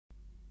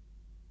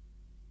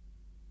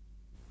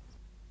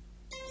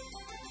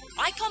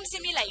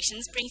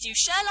Simulations brings you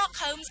Sherlock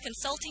Holmes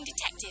Consulting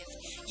Detective.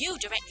 You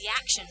direct the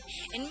action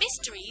in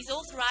mysteries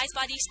authorised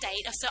by the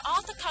estate of Sir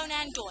Arthur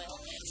Conan Doyle.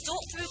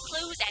 Sort through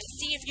clues and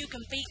see if you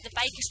can beat the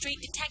Baker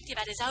Street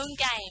detective at his own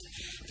game.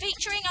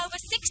 Featuring over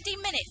 60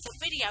 minutes of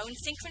video and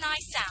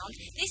synchronised sound,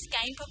 this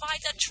game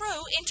provides a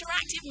true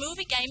interactive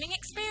movie gaming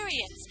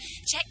experience.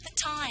 Check the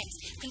times,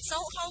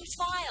 consult Holmes'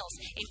 files,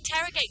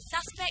 interrogate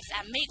suspects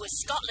and meet with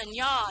Scotland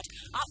Yard.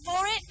 Up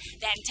for it?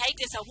 Then take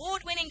this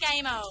award-winning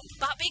game home.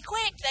 But be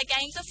quick, the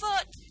game's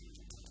afoot.